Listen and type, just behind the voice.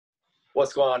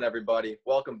What's going on, everybody?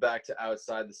 Welcome back to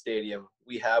Outside the Stadium.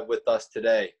 We have with us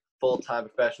today full-time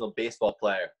professional baseball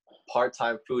player,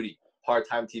 part-time foodie,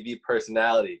 part-time TV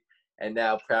personality, and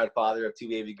now proud father of two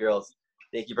baby girls.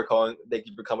 Thank you for coming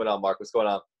on, Mark. What's going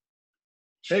on?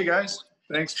 Hey guys,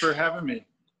 thanks for having me.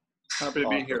 Happy to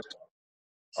be here.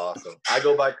 Awesome. I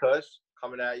go by Kush,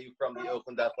 coming at you from the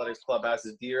Oakland Athletics Clubhouse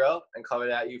is Dero, and coming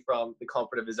at you from the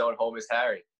comfort of his own home is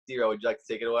Harry. Dero, would you like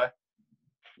to take it away?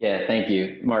 Yeah, thank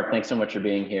you. Mark, thanks so much for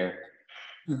being here.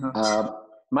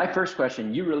 My first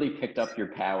question, you really picked up your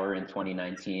power in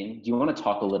 2019. Do you want to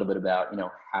talk a little bit about,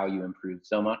 how you improved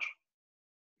so much?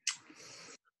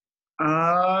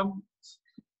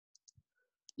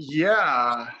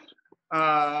 Yeah.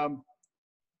 I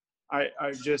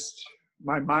just,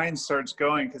 my mind starts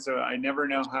going because I never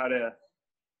know how to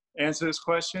answer this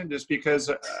question, just because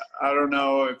I don't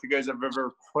know if you guys have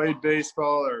ever played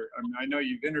baseball, or I know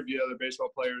you've interviewed other baseball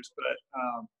players, but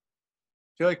I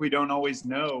feel like we don't always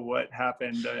know what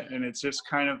happened. And it's just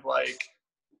kind of like,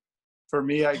 for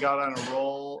me, I got on a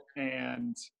roll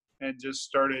and just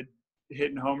started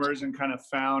hitting homers and kind of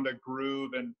found a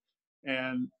groove.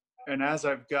 And as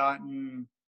I've gotten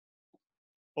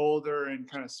older and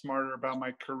kind of smarter about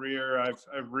my career, I've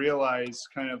realized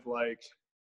kind of like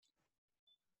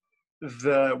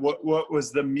what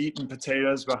was the meat and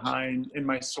potatoes behind in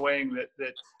my swing,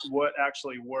 that what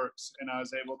actually works. And I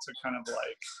was able to kind of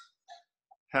like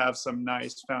have some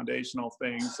nice foundational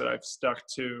things that I've stuck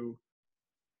to,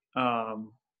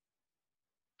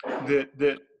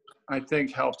 that I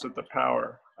think helps with the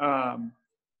power. But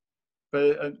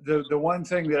the one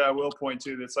thing that I will point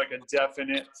to that's like a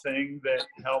definite thing that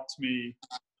helped me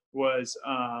was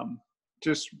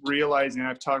just realizing,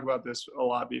 I've talked about this a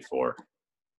lot before,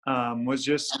 was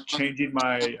just changing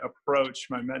my approach,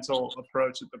 my mental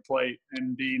approach at the plate,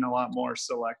 and being a lot more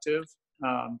selective.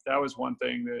 That was one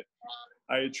thing that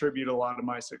I attribute a lot of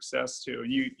my success to.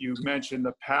 And you mentioned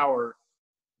the power,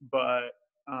 but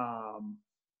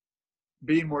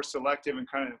being more selective and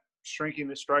kind of shrinking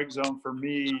the strike zone for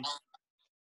me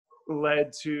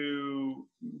led to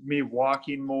me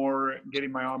walking more,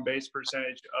 getting my on-base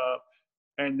percentage up.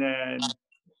 And then,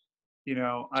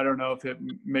 I don't know if it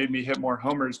made me hit more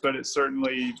homers, but it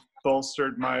certainly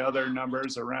bolstered my other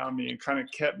numbers around me and kind of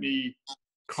kept me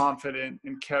confident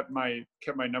and kept my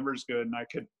numbers good. And I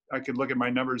could look at my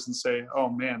numbers and say, oh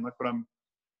man, look what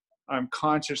I'm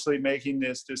consciously making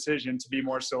this decision to be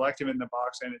more selective in the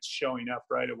box, and it's showing up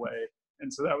right away.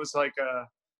 And so that was like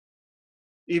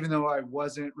even though I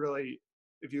wasn't really,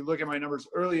 if you look at my numbers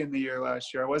early in the year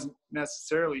last year, I wasn't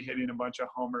necessarily hitting a bunch of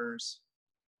homers.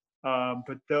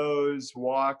 But those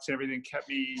walks and everything kept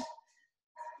me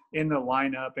in the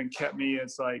lineup and kept me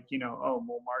as like, oh,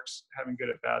 well, Mark's having good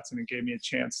at bats, and it gave me a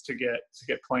chance to get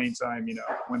playing time,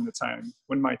 when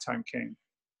my time came.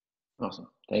 Awesome.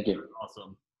 Thank you.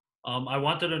 Awesome. I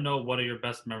wanted to know, what are your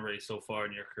best memories so far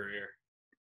in your career?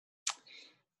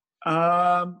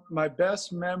 My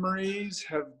best memories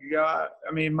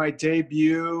my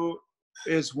debut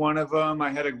is one of them. I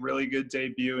had a really good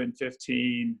debut in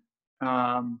 15.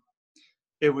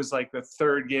 It was like the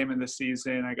third game of the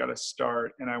season. I got a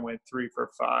start and I went 3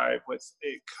 for 5 with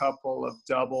a couple of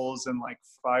doubles and like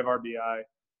 5 RBI.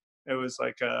 It was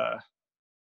like an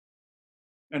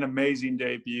amazing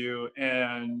debut.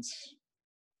 And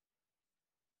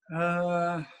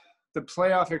the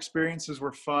playoff experiences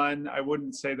were fun. I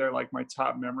wouldn't say they're like my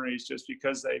top memories just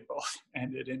because they both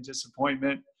ended in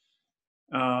disappointment.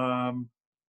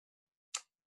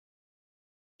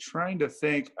 Trying to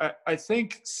think, I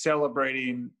think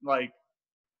celebrating like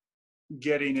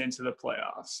getting into the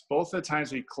playoffs. Both the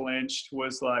times we clinched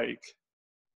was like,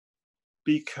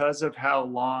 because of how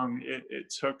long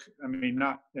it took. I mean,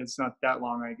 it's not that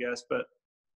long, I guess, but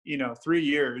 3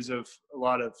 years of a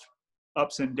lot of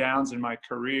ups and downs in my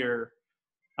career.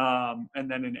 And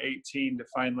then in 18 to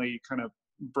finally kind of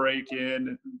break in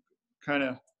and kind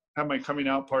of have my coming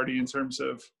out party in terms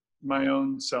of my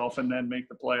own self, and then make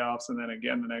the playoffs. And then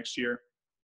again, the next year,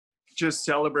 just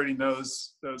celebrating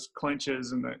those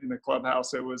clinches in the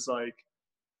clubhouse. It was like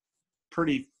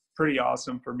pretty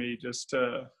awesome for me, just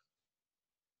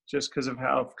because of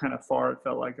how kind of far it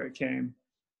felt like I came.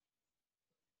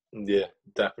 Yeah,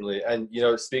 definitely. And,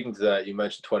 speaking to that, you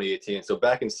mentioned 2018. So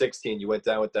back in 16, you went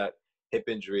down with that hip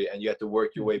injury and you had to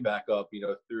work your way back up,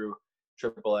 through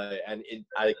AAA. And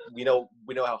we know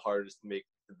how hard it is to make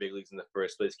the big leagues in the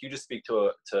first place. Can you just speak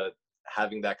to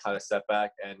having that kind of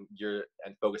setback and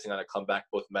focusing on a comeback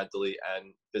both mentally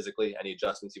and physically? Any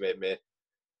adjustments you may have made?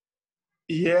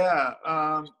 Yeah.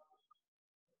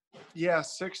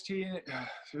 16,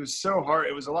 it was so hard.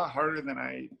 It was a lot harder than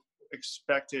I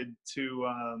expected to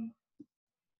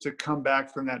come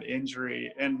back from that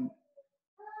injury. And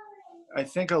I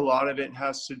think a lot of it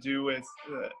has to do with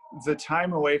the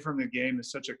time away from the game is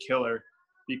such a killer,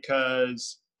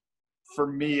 because for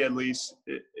me, at least,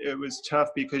 it was tough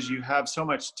because you have so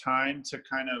much time to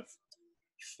kind of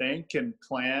think and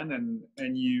plan,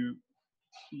 and you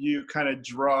kind of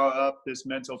draw up this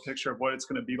mental picture of what it's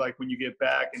going to be like when you get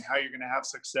back and how you're going to have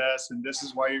success. And this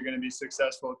is why you're going to be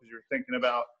successful, because you're thinking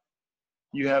about,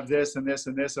 you have this and this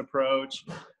and this approach.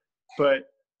 But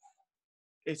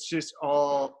it's just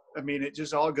all, I mean, it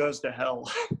just all goes to hell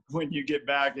when you get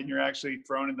back and you're actually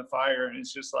thrown in the fire. And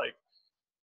it's just like,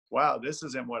 wow, this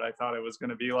isn't what I thought it was going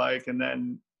to be like. And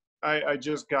then I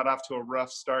just got off to a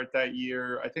rough start that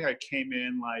year. I think I came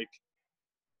in like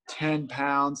 10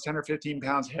 or 15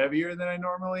 pounds heavier than I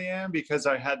normally am, because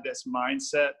I had this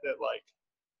mindset that like,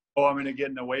 oh, I'm going to get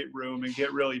in the weight room and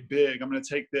get really big. I'm going to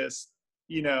take this,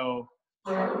 you know,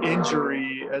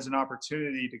 injury as an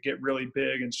opportunity to get really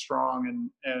big and strong.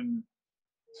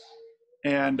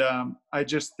 And I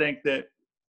just think that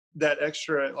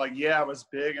extra, like, yeah, I was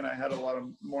big and I had a lot of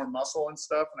more muscle and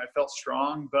stuff and I felt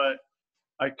strong, but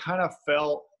I kind of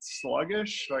felt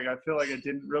sluggish. Like, I feel like it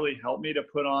didn't really help me to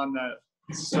put on that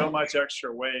so much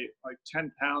extra weight, like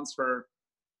 10 pounds for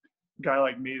a guy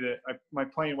like me that my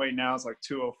playing weight now is like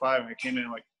 205 and I came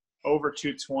in like over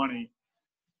 220.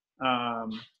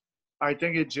 I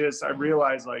think I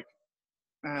realized like,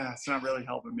 it's not really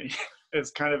helping me.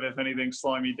 It's kind of, if anything,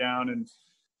 slowing me down.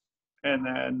 And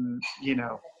then, you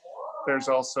know, there's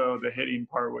also the hitting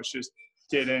part, which just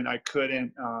I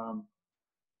couldn't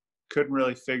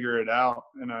really figure it out.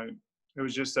 And it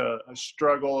was just a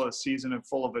struggle, a season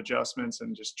full of adjustments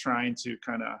and just trying to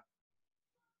kind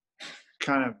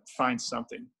of find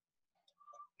something.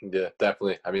 Yeah,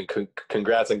 definitely. I mean,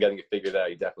 congrats on getting it figured out.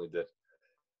 You definitely did.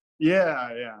 Yeah.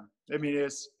 I mean,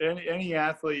 it's any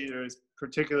athlete, or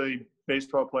particularly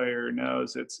baseball player,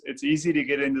 knows it's easy to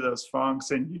get into those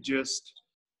funks, and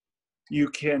you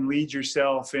can lead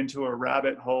yourself into a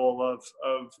rabbit hole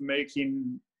of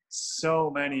making so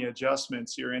many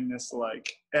adjustments. You're in this like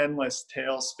endless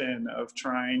tailspin of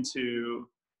trying to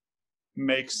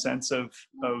make sense of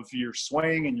your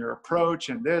swing and your approach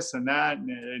and this and that,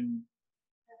 and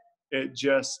it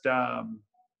just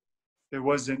it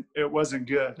wasn't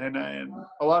good. And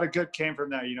a lot of good came from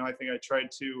that. You know, I think I tried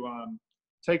to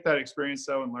take that experience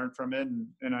though and learn from it,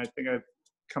 and I think I've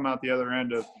come out the other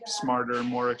end a smarter,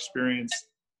 more experienced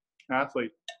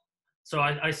athlete. So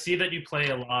I see that you play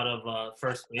a lot of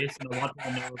first base, and I want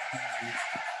to know if you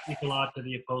speak a lot to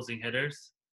the opposing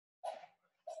hitters.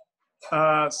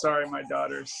 Sorry, my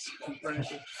daughter's running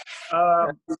through.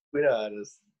 Yeah, it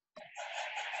is.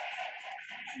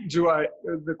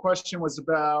 The question was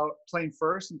about playing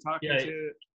first and talking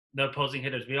to the opposing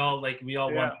hitters. We all want,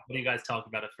 what do you guys talk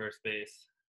about at first base?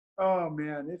 Oh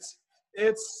man,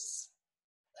 it's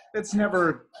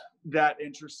never that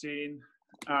interesting.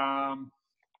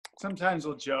 Sometimes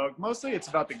we'll joke. Mostly it's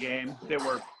about the game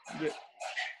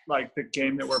like the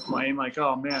game that we're playing. Like,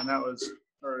 oh man, that was,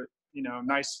 or you know,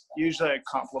 nice. Usually I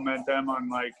compliment them on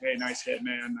like, hey, nice hit,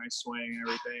 man, nice swing and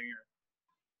everything,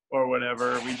 or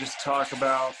whatever. We just talk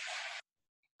about.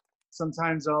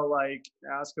 Sometimes I'll like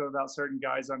ask them about certain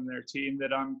guys on their team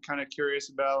that I'm kind of curious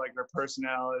about, like their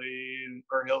personality,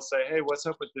 or he'll say, hey, what's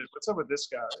up with this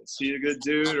guy? Is he a good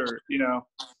dude? Or, you know,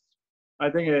 I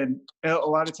think a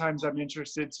lot of times I'm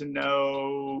interested to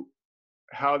know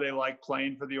how they like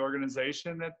playing for the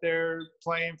organization that they're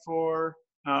playing for.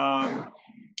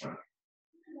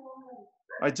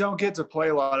 I don't get to play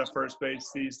a lot of first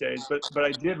base these days, but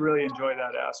I did really enjoy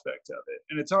that aspect of it.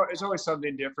 And it's always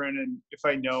something different. And if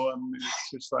I know them,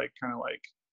 it's just like kind of like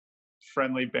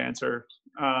friendly banter.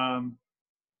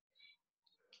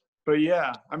 But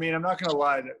yeah, I mean, I'm not going to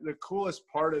lie. The coolest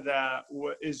part of that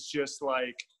is just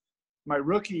like my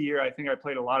rookie year. I think I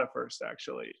played a lot of first,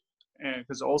 actually. And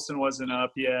because Olsen wasn't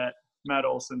up yet, Matt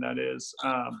Olsen, that is.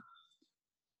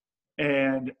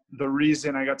 And the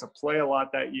reason I got to play a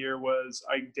lot that year was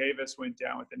Ike Davis went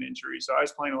down with an injury. So I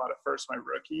was playing a lot of first my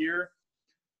rookie year,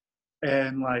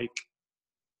 and like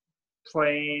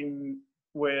playing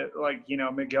with like, you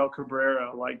know, Miguel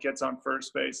Cabrera, like gets on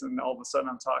first base and all of a sudden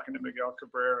I'm talking to Miguel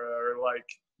Cabrera, or like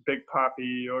Big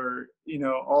Papi, or, you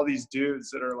know, all these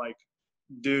dudes that are like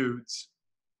dudes.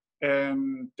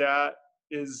 And that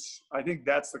is, I think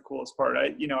that's the coolest part.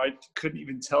 I couldn't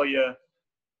even tell you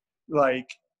like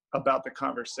about the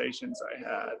conversations I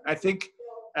had. I think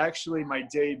actually my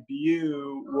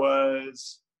debut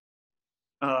was,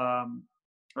 I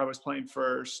was playing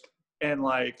first, and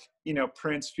like, you know,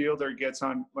 Prince Fielder gets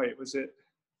on, wait, was it?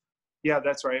 Yeah,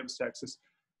 that's right. It was Texas.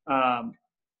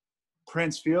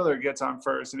 Prince Fielder gets on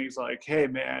first, and he's like, "Hey,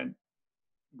 man,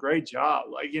 great job."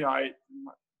 Like, you know, I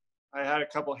had a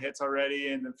couple hits already,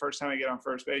 and the first time I get on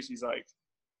first base, he's like,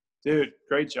 "Dude,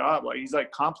 great job." Like, he's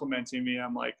like complimenting me.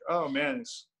 I'm like, "Oh man,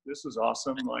 this was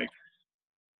awesome."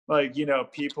 Like, you know,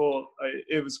 people,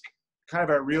 it was kind of,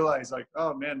 I realized like,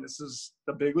 oh man, this is,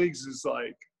 the big leagues is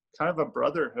like kind of a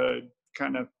brotherhood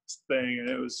kind of thing. And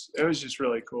it was just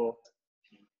really cool.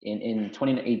 In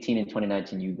 2018 and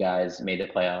 2019, you guys made the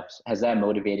playoffs. Has that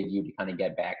motivated you to kind of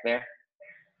get back there?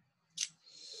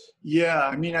 Yeah,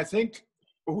 I mean, I think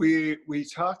we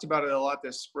talked about it a lot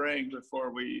this spring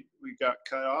before we got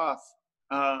cut off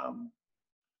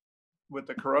with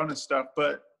the Corona stuff,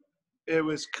 but it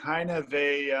was kind of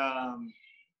a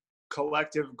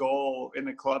collective goal in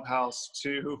the clubhouse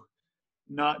to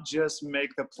not just make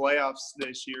the playoffs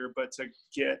this year, but to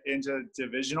get into the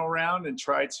divisional round and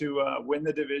try to win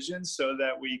the division so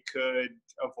that we could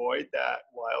avoid that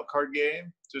wild card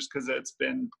game. Just because it's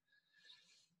been,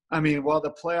 I mean, while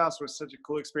the playoffs was such a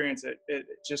cool experience, it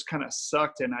just kind of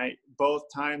sucked. And both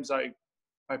times I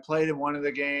played in one of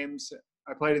the games.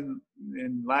 I played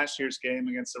in last year's game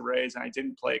against the Rays, and I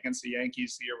didn't play against the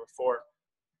Yankees the year before.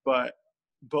 But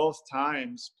both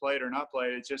times, played or not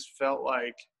played, it just felt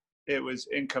like it was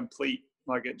incomplete.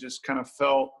 Like, it just kind of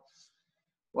felt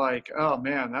like, oh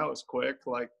man, that was quick.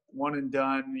 Like, one and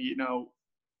done. You know,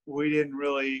 we didn't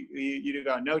really, you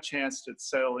got no chance to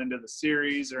settle into the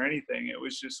series or anything. It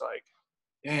was just like,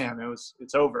 damn,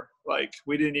 it's over. Like,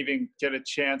 we didn't even get a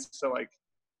chance to like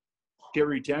get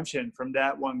redemption from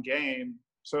that one game.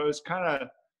 So it was kind of,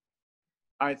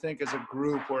 I think as a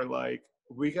group, we're like,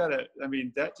 I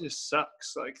mean, that just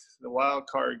sucks. Like, the wild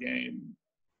card game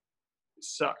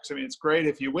sucks. I mean, it's great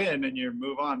if you win and you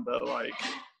move on, but like,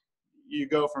 you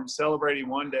go from celebrating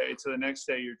one day to the next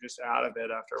day, you're just out of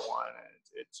it after one. And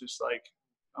it's just like,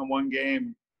 on one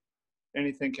game,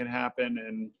 anything can happen,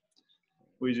 and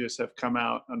we just have come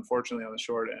out, unfortunately, on the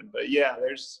short end. But yeah,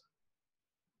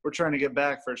 we're trying to get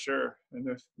back for sure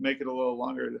and make it a little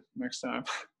longer next time.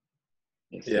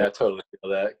 Yeah, I totally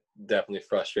feel that. Definitely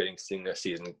frustrating seeing a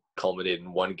season culminate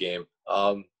in one game.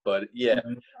 But yeah,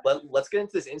 let's get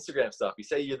into this Instagram stuff. You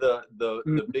say you're the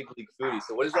big league foodie.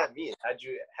 So what does that mean? How'd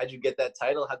you get that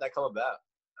title? How'd that come about?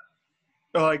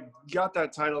 Well, I got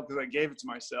that title because I gave it to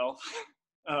myself.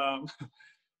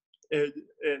 It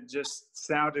just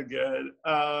sounded good.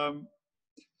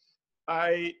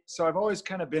 So I've always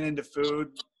kind of been into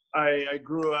food. I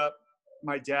grew up,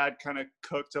 my dad kind of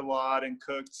cooked a lot and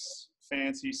cooked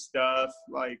fancy stuff.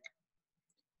 Like,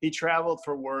 he traveled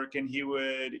for work and he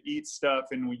would eat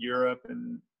stuff in Europe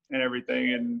and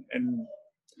everything, and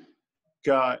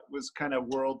was kind of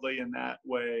worldly in that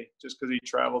way just because he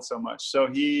traveled so much. So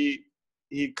he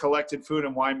collected food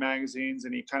and wine magazines,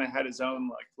 and he kind of had his own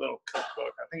like little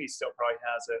cookbook. I think he still probably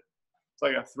has it. It's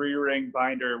like a 3-ring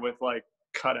binder with like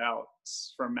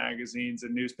cutouts from magazines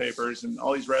and newspapers and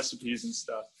all these recipes and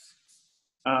stuff.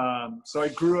 So I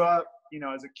grew up, you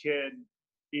know, as a kid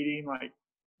eating like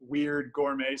weird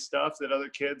gourmet stuff that other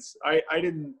kids, I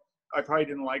probably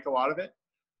didn't like a lot of it.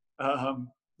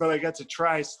 But I got to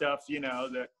try stuff, you know,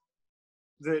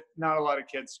 that not a lot of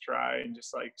kids try, and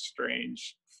just like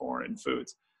strange foreign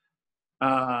foods.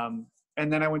 And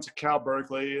then I went to Cal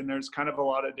Berkeley, and there's kind of a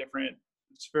lot of different,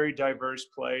 it's a very diverse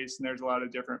place, and there's a lot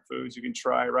of different foods you can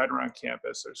try right around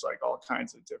campus. There's like all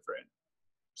kinds of different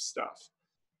stuff.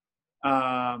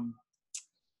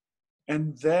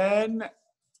 And then,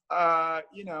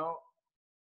 you know,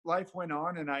 life went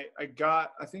on, and I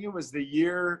think it was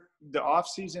the off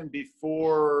season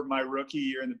before my rookie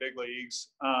year in the big leagues.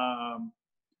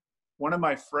 One of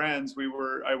my friends,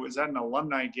 I was at an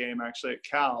alumni game actually at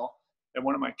Cal, and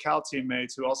one of my Cal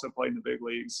teammates who also played in the big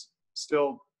leagues,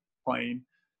 still playing,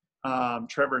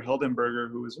 Trevor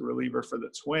Hildenberger, who was a reliever for the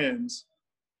Twins.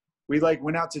 We like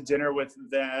went out to dinner with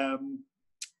them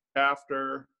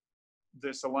after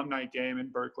this alumni game in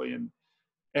Berkeley,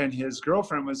 and his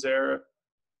girlfriend was there,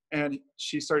 and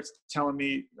she starts telling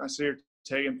me, I see her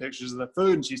taking pictures of the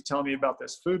food, and she's telling me about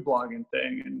this food blogging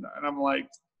thing, and I'm like,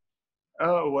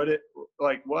 oh, what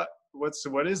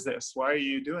is this? Why are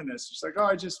you doing this? She's like, oh,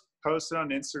 I just posted on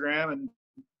Instagram, and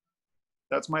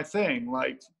that's my thing.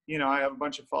 Like, you know, I have a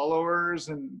bunch of followers,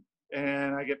 and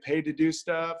I get paid to do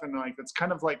stuff, and like, it's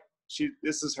kind of like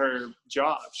this is her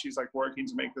job. She's like working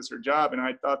to make this her job. And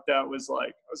I thought that was like,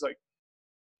 I was like,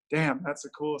 damn, that's the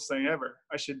coolest thing ever.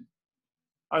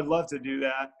 I'd love to do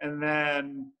that. And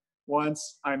then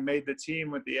once I made the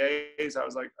team with the A's, I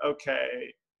was like,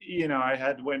 okay, you know, I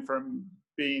had went from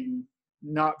being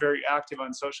not very active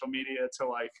on social media to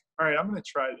like, all right, I'm going to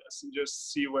try this and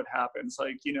just see what happens.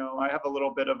 Like, you know, I have a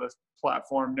little bit of a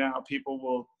platform now. People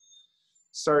will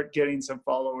start getting some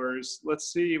followers.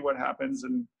 Let's see what happens.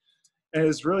 And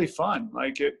it's really fun.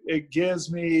 Like it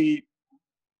gave me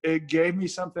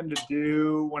something to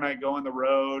do when I go on the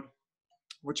road,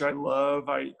 which I love.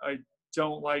 I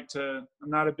don't like to, I'm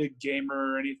not a big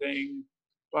gamer or anything.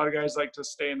 A lot of guys like to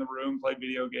stay in the room, play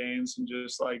video games and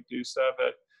just like do stuff.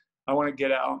 But I want to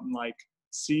get out and like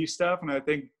see stuff. And I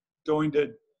think going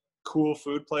to cool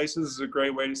food places is a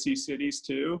great way to see cities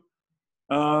too.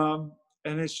 And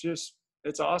it's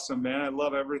awesome, man. I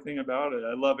love everything about it.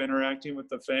 I love interacting with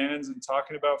the fans and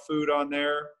talking about food on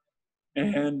there.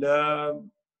 And,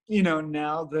 you know,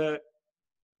 now that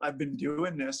I've been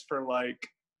doing this for like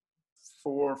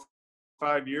 4 or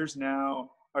 5 years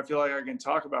now, I feel like I can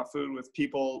talk about food with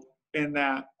people in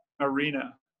that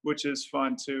arena, which is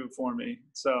fun too for me.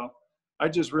 So I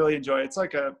just really enjoy it.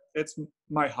 It's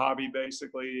my hobby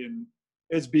basically. And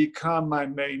it's become my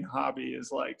main hobby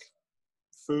is like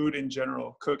food in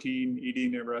general, cooking,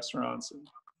 eating at restaurants and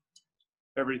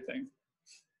everything.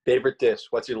 Favorite dish?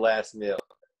 What's your last meal?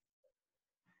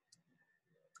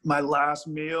 My last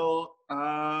meal,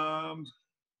 oh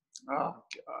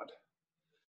God.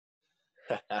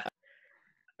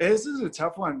 This is a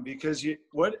tough one because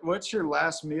what's your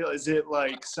last meal? Is it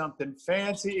like something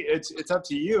fancy? It's up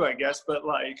to you, I guess. But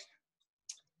like,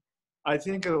 I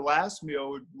think a last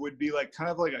meal would be like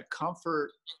kind of like a comfort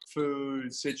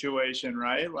food situation,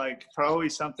 right? Like probably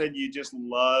something you just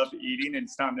love eating, and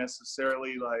it's not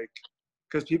necessarily like,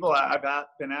 because people I've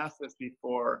been asked this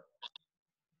before,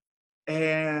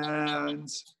 and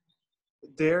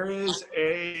there's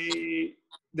a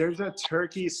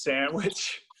turkey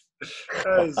sandwich.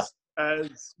 As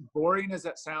boring as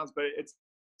that sounds, but it's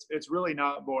really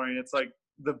not boring. It's like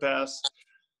the best.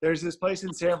 There's this place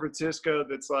in San Francisco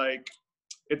that's like,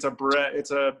 it's a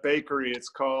bakery. It's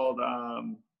called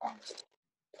oh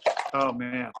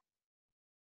man,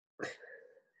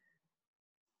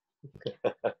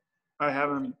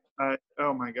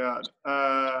 oh my God.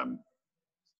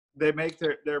 They make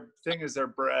their thing is their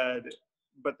bread,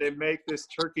 but they make this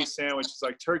turkey sandwich. It's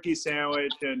like turkey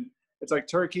sandwich, and it's like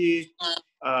turkey,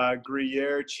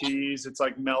 Gruyere cheese. It's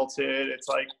like melted. It's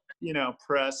like, you know,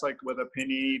 pressed like with a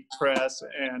penny press,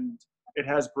 and it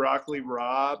has broccoli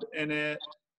rabe in it.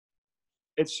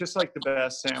 It's just like the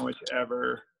best sandwich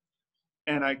ever.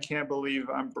 And I can't believe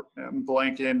I'm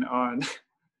blanking on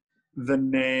the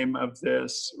name of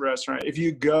this restaurant. If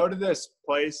you go to this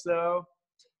place though,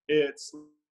 it's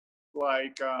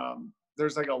like,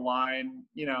 there's like a line,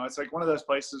 you know, it's like one of those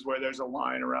places where there's a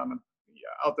line around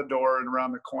out the door and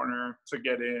around the corner to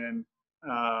get in.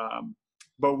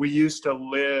 But we used to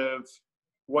live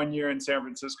 1 year in San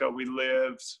Francisco. We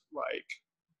lived like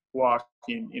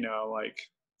walking, you know, like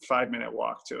 5-minute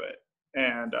walk to it.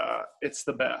 And it's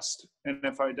the best. And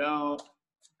if I don't,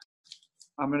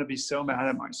 I'm going to be so mad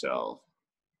at myself.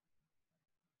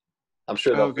 I'm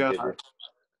sure they'll forgive you.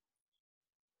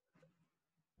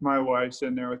 My wife's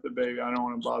in there with the baby. I don't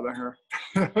want to bother her.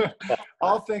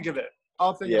 I'll think of it.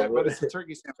 But it's a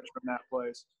turkey sandwich from that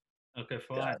place. Okay,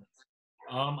 fine.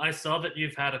 I saw that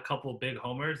you've had a couple big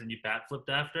homers and you bat flipped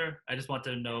after. I just want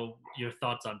to know your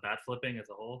thoughts on bat flipping as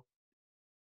a whole.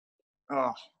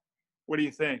 Oh, what do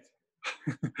you think?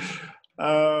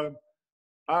 Obviously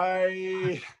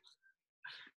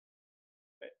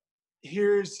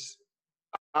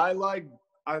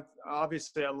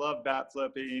I love bat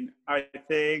flipping. I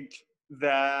think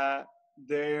that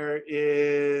there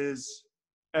is,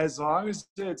 as long as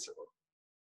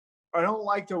I don't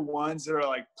like the ones that are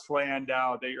like planned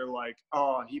out, that you're like,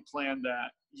 oh, he planned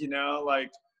that, you know,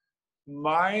 like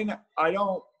mine, I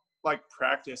don't like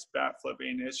practice bat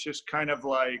flipping. It's just kind of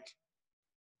like,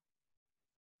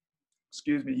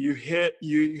 you hit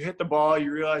the ball,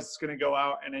 you realize it's going to go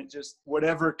out, and it just,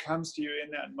 whatever comes to you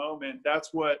in that moment,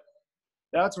 that's what's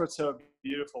so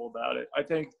beautiful about it. I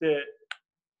think that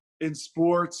in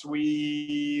sports,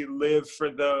 we live for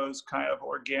those kind of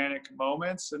organic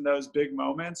moments and those big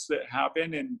moments that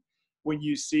happen. And when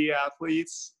you see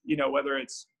athletes, you know, whether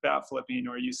it's bat flipping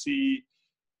or you see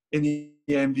in the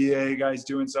NBA guys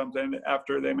doing something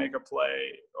after they make a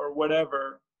play or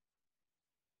whatever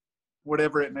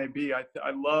it may be, I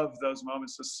love those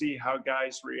moments to see how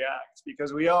guys react,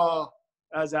 because we all,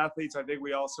 as athletes, I think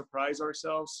we all surprise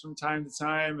ourselves from time to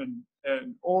time,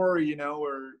 or, you know,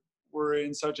 we're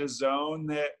in such a zone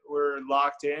that we're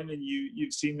locked in, and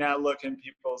you've seen that look in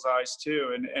people's eyes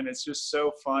too. And it's just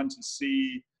so fun to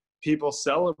see people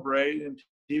celebrate and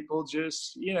people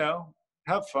just, you know,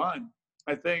 have fun.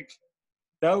 I think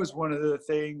that was one of the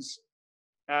things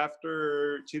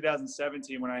after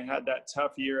 2017, when I had that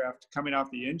tough year after coming off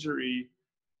the injury,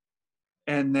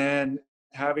 and then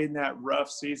having that rough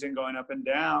season going up and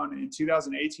down, in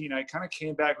 2018, I kind of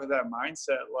came back with that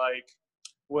mindset like,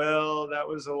 well, it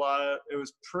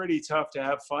was pretty tough to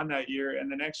have fun that year.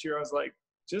 And the next year I was like,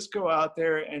 just go out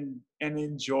there and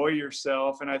enjoy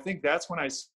yourself. And I think that's when I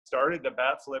started the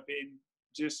bat flipping,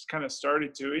 just kind of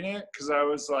started doing it, because I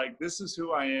was like, this is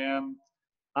who I am.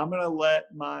 I'm gonna let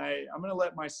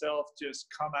myself just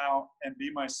come out and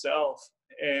be myself.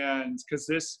 And because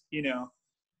this,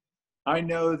 I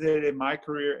know that in my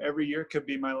career, every year could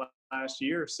be my last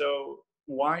year. So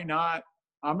why not?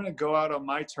 I'm going to go out on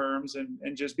my terms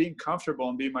and just being comfortable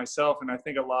and be myself. And I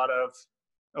think a lot of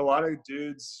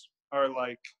dudes are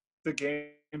like, the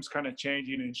game's kind of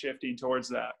changing and shifting towards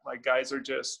that. Like, guys are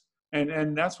just,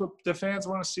 and that's what the fans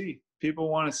want to see. People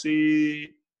want to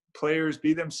see players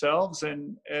be themselves.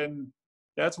 And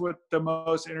that's what the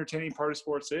most entertaining part of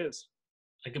sports is.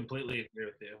 I completely agree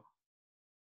with you.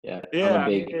 Yeah. Yeah.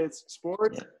 It's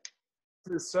sports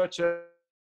is such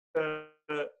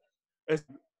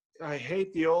I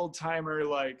hate the old timer,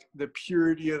 like the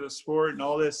purity of the sport and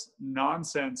all this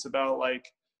nonsense about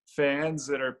like fans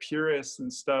that are purists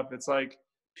and stuff. It's like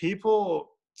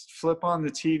people flip on the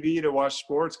TV to watch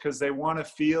sports because they want to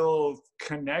feel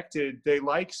connected. They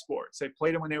like sports. They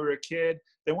played them when they were a kid.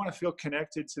 They want to feel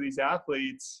connected to these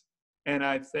athletes. And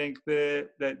I think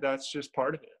that's just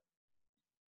part of it.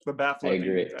 The bat flipping, I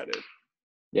agree. That is.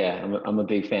 Yeah, I'm a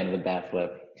big fan of the bat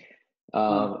flip.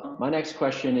 My next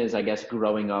question is, I guess,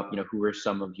 growing up, who were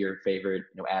some of your favorite,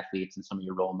 athletes and some of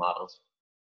your role models?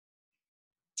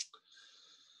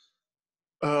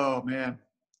 Oh man.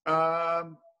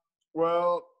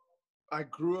 Well, I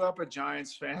grew up a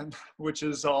Giants fan, which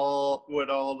is I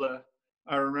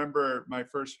remember my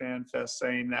first fan fest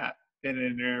saying that in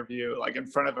an interview, like in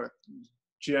front of a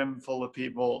gym full of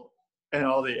people, and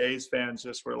all the A's fans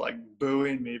just were like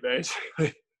booing me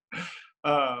basically.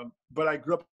 But I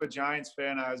grew up a Giants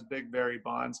fan. I was a big Barry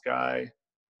Bonds guy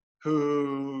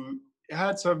who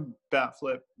had some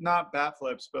not bat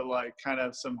flips, but like kind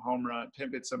of some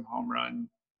pimped some home run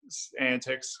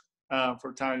antics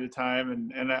from time to time.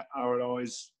 And I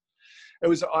always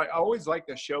liked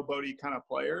the showboaty kind of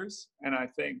players. And I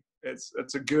think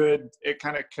it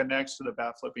kind of connects to the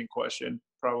bat flipping question,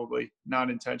 probably not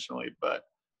intentionally, but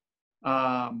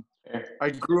I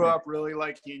grew up really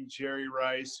liking Jerry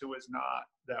Rice, who was not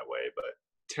that way, but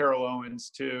Terrell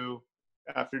Owens too.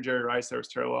 After Jerry Rice, there was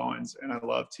Terrell Owens, and I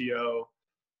love T.O.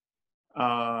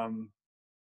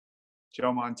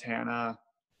 Joe Montana.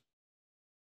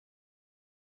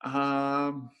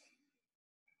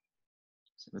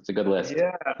 That's a good list.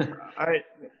 Yeah,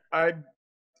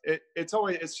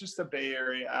 it's just the Bay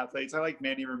Area athletes. I like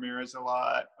Manny Ramirez a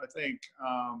lot. I think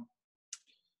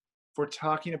if we're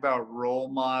talking about role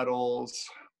models,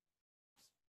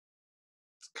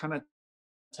 it's kind of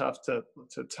tough to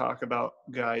talk about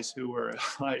guys who were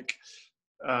like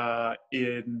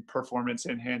in performance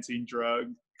enhancing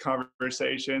drug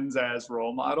conversations as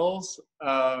role models.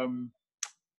 But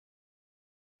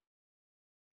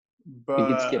we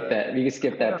can skip that. We can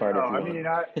skip that part if you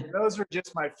want. Those are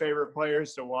just my favorite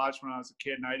players to watch when I was a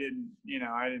kid, and I didn't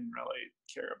really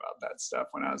care about that stuff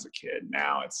when I was a kid.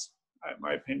 Now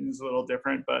my opinion's a little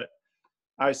different, but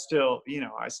I still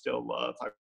love. I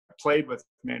played with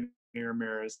Manny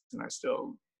Ramirez, and I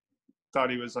still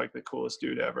thought he was like the coolest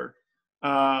dude ever.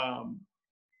 But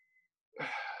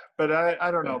I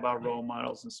don't know about role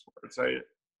models in sports.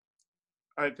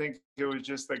 I think it was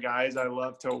just the guys I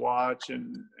love to watch,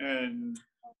 and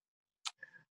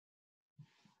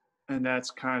that's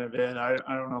kind of it. I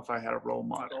don't know if I had a role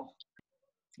model.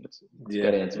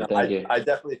 Good answer. Thank you. I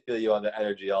definitely feel you on the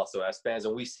energy also as fans,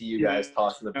 and we see you guys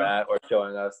tossing the bat or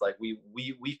showing us, like we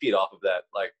feed off of that,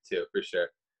 like, too, for sure.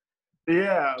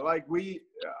 Yeah, like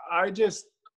I just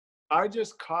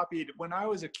copied when I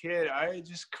was a kid. I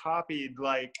just copied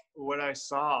like what I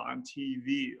saw on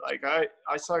TV. Like I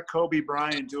saw Kobe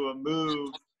Bryant do a move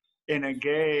in a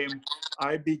game.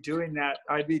 I'd be doing that.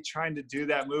 I'd be trying to do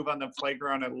that move on the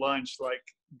playground at lunch, like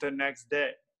the next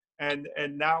day. And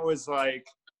that was like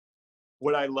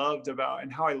what I loved about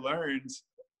and how I learned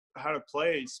how to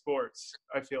play sports.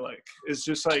 I feel like it's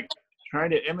just like trying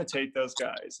to imitate those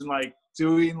guys and like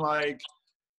doing like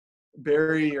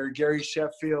Barry or Gary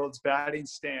Sheffield's batting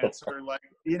stance, or like,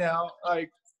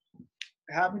 like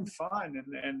having fun.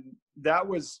 And that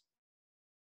was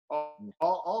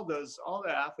all the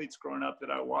athletes growing up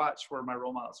that I watched were my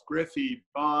role models. Griffey,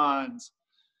 Bonds.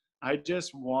 I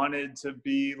just wanted to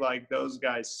be like those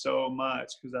guys so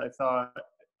much because I thought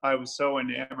I was so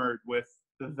enamored with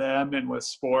them and with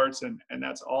sports. And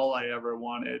that's all I ever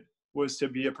wanted, was to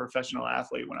be a professional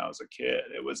athlete when I was a kid.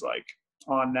 It was like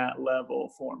on that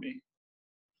level for me.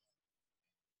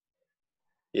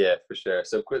 Yeah, for sure.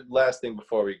 So quick last thing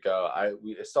before we go. I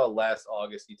saw last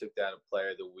August you took down a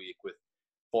player of the week with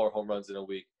 4 home runs in a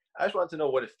week. I just wanted to know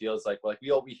what it feels like. Like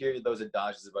we hear those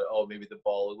adagio about, oh, maybe the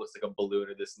ball looks like a balloon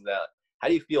or this and that. How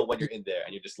do you feel when you're in there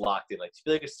and you're just locked in? Like, do you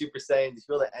feel like a Super Saiyan? Do you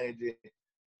feel that energy?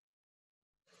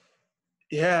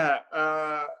 Yeah,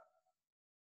 I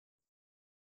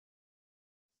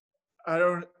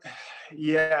don't.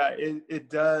 Yeah, it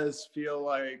does feel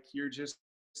like you're just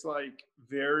like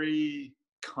very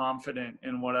confident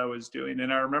in what I was doing.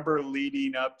 And I remember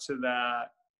leading up to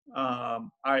that,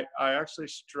 I actually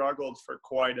struggled for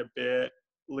quite a bit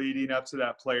leading up to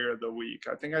that player of the week.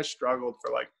 I think I struggled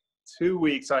for like 2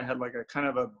 weeks. I had like a kind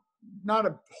of a, not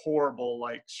a horrible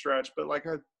like stretch, but like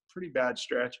a pretty bad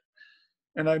stretch.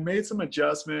 And I made some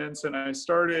adjustments and I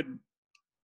started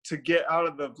to get out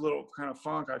of the little kind of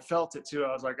funk. I felt it too.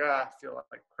 I was like, I feel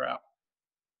like crap.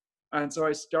 And so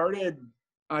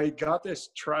I got this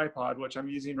tripod, which I'm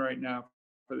using right now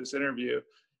for this interview.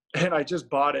 And I just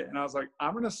bought it. And I was like,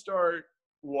 I'm going to start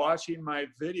watching my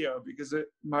video because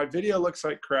my video looks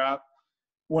like crap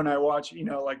when I watch,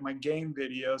 like my game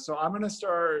video. So I'm going to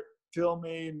start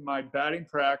filming my batting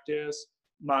practice,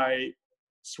 my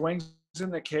swings in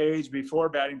the cage before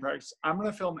batting practice. I'm going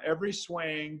to film every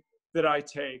swing that I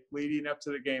take leading up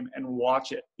to the game and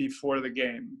watch it before the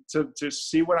game to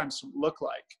see what I'm look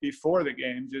like before the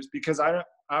game, just because I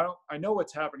know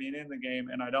what's happening in the game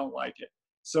and I don't like it.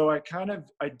 So I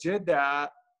did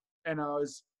that, and I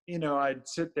was, I'd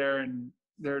sit there, and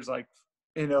there's like,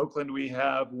 in Oakland, we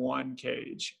have one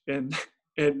cage and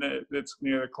it's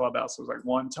near the clubhouse. So it was like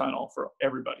one tunnel for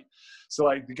everybody. So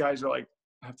like the guys are like,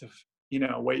 have to,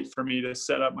 wait for me to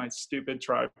set up my stupid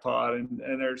tripod. And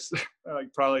there's like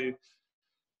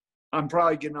I'm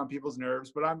probably getting on people's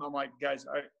nerves, but I'm like, guys,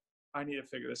 I need to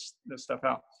figure this stuff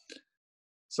out.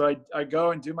 So I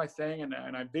go and do my thing, and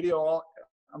I video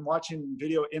I'm watching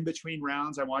video in between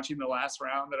rounds. I'm watching the last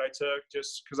round that I took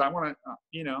just because I want to,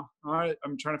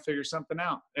 I'm trying to figure something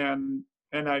out. And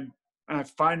I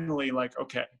finally like,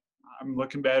 okay, I'm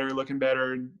looking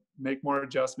better, and make more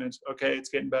adjustments. Okay, it's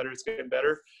getting better.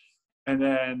 And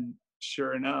then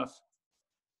sure enough,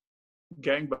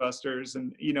 gangbusters.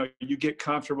 And, you get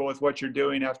comfortable with what you're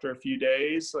doing after a few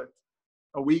days. Like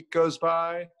a week goes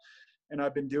by, and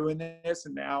I've been doing this,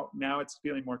 and now it's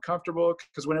feeling more comfortable,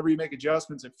 because whenever you make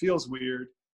adjustments, it feels weird.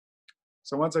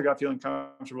 So once I got feeling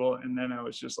comfortable, and then I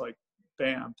was just like,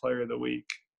 bam, player of the week.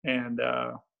 And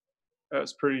that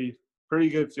was pretty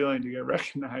good feeling to get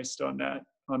recognized on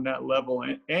that level,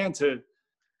 and to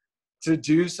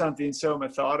do something so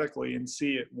methodically and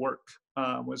see it work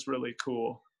was really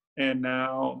cool. And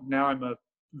now I'm a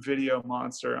video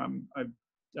monster.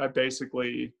 I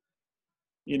basically,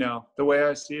 the way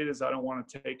I see it is I don't want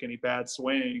to take any bad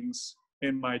swings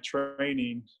in my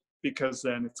training, because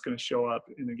then it's going to show up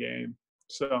in the game.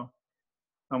 So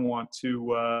I want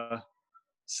to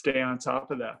stay on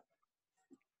top of that.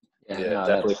 Yeah, no,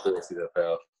 definitely cool to see that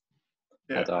pal.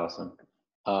 That's awesome.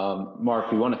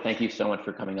 Mark, we want to thank you so much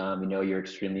for coming on. We know you're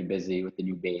extremely busy with the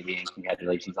new baby, and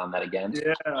congratulations on that again.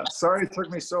 Yeah, sorry it took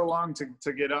me so long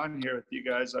to get on here with you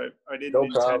guys. I didn't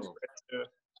intend to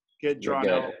get drawn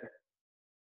out.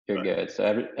 You're good. So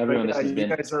everyone, this has been.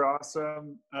 You guys are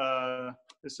awesome.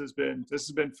 This has been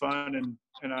fun,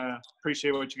 and I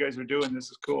appreciate what you guys are doing. This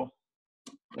is cool.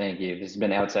 Thank you. This has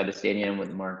been Outside the Stadium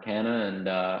with Mark Canha, and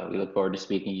we look forward to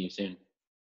speaking to you soon.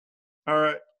 All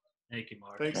right. Thank you,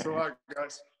 Mark. Thanks a lot,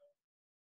 guys.